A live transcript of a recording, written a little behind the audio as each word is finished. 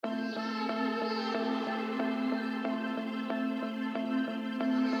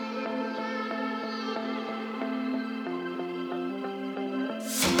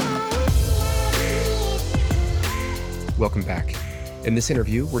Welcome back. In this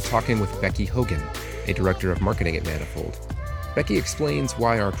interview, we're talking with Becky Hogan, a director of marketing at Manifold. Becky explains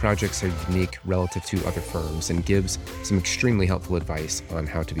why our projects are unique relative to other firms and gives some extremely helpful advice on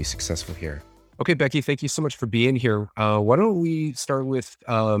how to be successful here. Okay, Becky, thank you so much for being here. Why don't we start with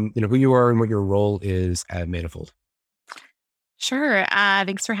who you are and what your role is at Manifold? Sure.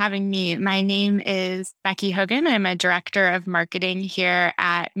 Thanks for having me. My name is Becky Hogan. I'm a director of marketing here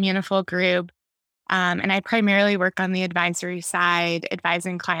at Manifold Group. And I primarily work on the advisory side,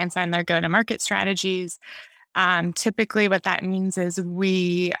 advising clients on their go-to-market strategies. Typically, what that means is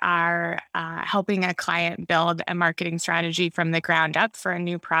we are helping a client build a marketing strategy from the ground up for a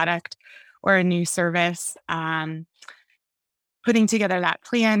new product or a new service, putting together that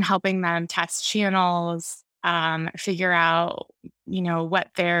plan, helping them test channels, figure out, what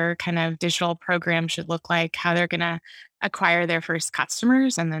their kind of digital program should look like, how they're going to acquire their first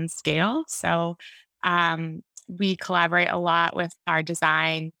customers and then scale. So we collaborate a lot with our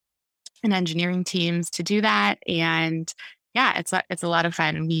design and engineering teams to do that. And yeah, it's a lot of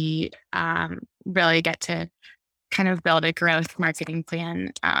fun. We really get to kind of build a growth marketing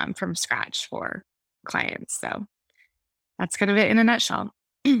plan from scratch for clients. So that's kind of it in a nutshell.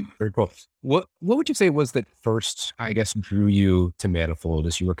 Very cool. What would you say was that first, I guess, drew you to Manifold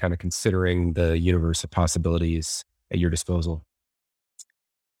as you were kind of considering the universe of possibilities at your disposal?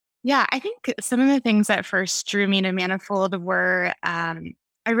 Yeah, I think some of the things that first drew me to Manifold were I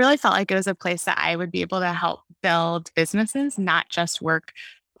really felt like it was a place that I would be able to help build businesses, not just work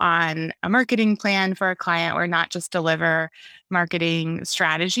on a marketing plan for a client or not just deliver marketing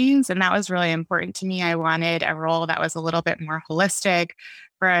strategies. And that was really important to me. I wanted a role that was a little bit more holistic,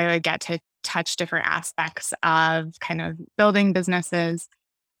 where I would get to touch different aspects of kind of building businesses.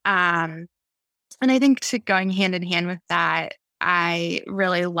 Um, and I think going hand in hand with that, I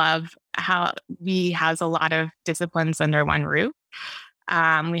really love how we has a lot of disciplines under one roof.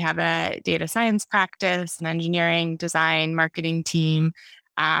 We have a data science practice, an engineering, design, marketing team.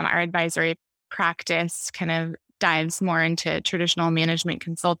 Our advisory practice kind of dives more into traditional management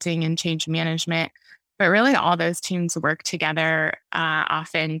consulting and change management. But really, all those teams work together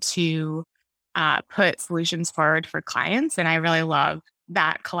often to put solutions forward for clients. And I really love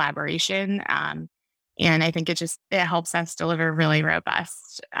that collaboration. And I think it helps us deliver really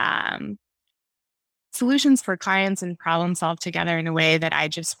robust solutions for clients and problem solve together in a way that I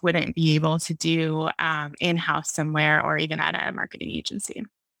just wouldn't be able to do in-house somewhere or even at a marketing agency.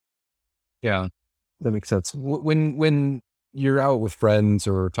 Yeah, that makes sense. When you're out with friends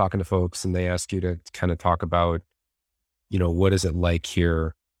or talking to folks and they ask you to kind of talk about, what is it like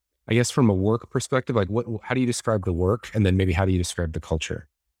here? I guess from a work perspective, like how do you describe the work? And then maybe how do you describe the culture?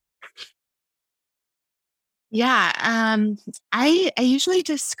 Yeah, I usually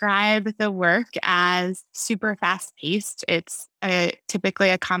describe the work as super fast paced. It's typically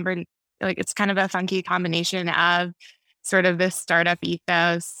it's kind of a funky combination of sort of this startup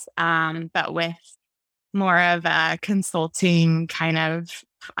ethos, but with more of a consulting kind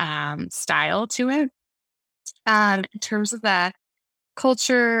of style to it. In terms of the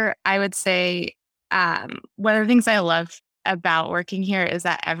culture, I would say one of the things I love about working here is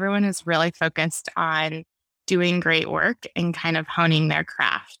that everyone is really focused on doing great work and kind of honing their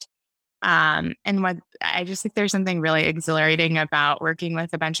craft. And what I just think there's something really exhilarating about working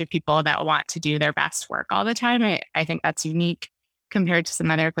with a bunch of people that want to do their best work all the time. I think that's unique compared to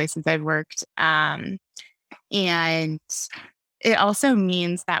some other places I've worked. And it also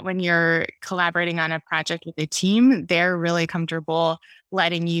means that when you're collaborating on a project with a team, they're really comfortable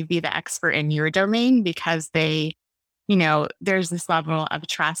letting you be the expert in your domain because there's this level of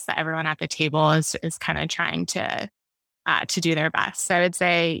trust that everyone at the table is kind of trying to do their best. So I would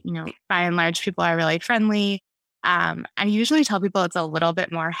say, by and large, people are really friendly. I usually tell people it's a little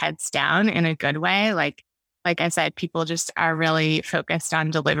bit more heads down in a good way. Like I said, people just are really focused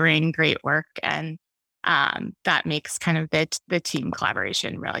on delivering great work, and that makes kind of the team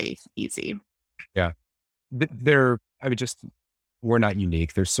collaboration really easy. Yeah. We're not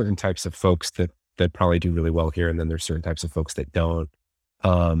unique. There's certain types of folks that probably do really well here. And then there's certain types of folks that don't.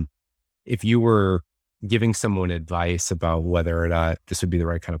 If you were giving someone advice about whether or not this would be the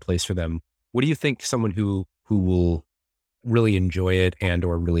right kind of place for them, what do you think someone who will really enjoy it and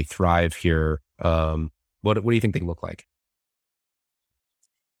or really thrive here, what do you think they look like?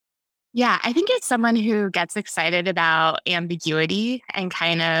 Yeah, I think it's someone who gets excited about ambiguity and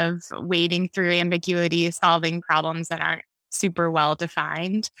kind of wading through ambiguity, solving problems that aren't super well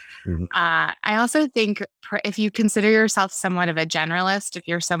defined. Mhm. I also think if you consider yourself somewhat of a generalist, if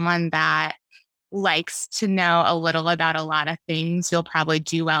you're someone that likes to know a little about a lot of things, you'll probably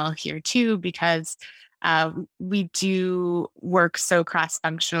do well here too, because We do work so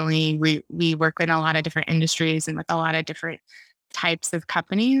cross-functionally. We work in a lot of different industries and with a lot of different types of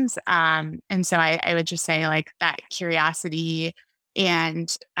companies. And so I would just say like that curiosity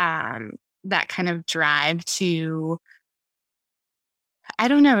and that kind of drive to, I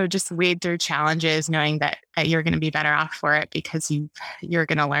don't know, just wade through challenges, knowing that you're going to be better off for it because you're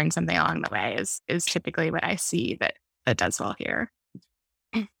going to learn something along the way is typically what I see that does well here.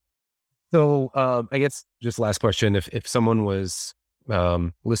 So I guess just last question, if someone was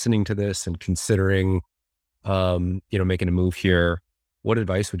listening to this and considering making a move here, what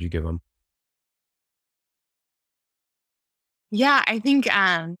advice would you give them? Yeah, I think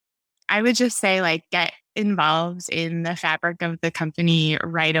I would just say like get involved in the fabric of the company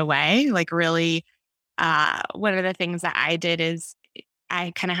right away. Like really, one of the things that I did is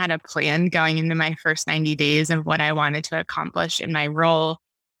I kind of had a plan going into my first 90 days of what I wanted to accomplish in my role.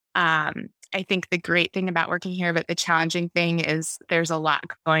 I think the great thing about working here, but the challenging thing is there's a lot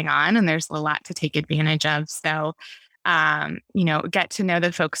going on and there's a lot to take advantage of. So, get to know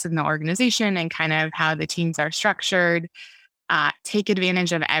the folks in the organization and kind of how the teams are structured. Take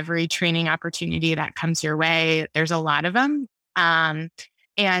advantage of every training opportunity that comes your way. There's a lot of them. Um,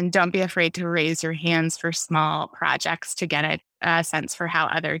 and don't be afraid to raise your hands for small projects to get a sense for how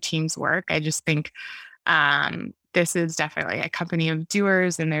other teams work. I just think this is definitely a company of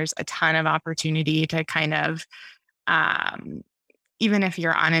doers, and there's a ton of opportunity to kind of, um, even if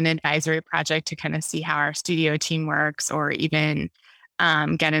you're on an advisory project, to kind of see how our studio team works, or even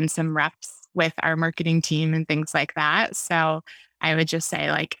get in some reps with our marketing team and things like that. So I would just say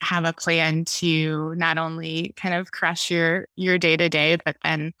like have a plan to not only kind of crush your day to day, but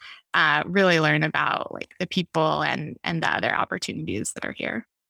then really learn about like the people and the other opportunities that are here.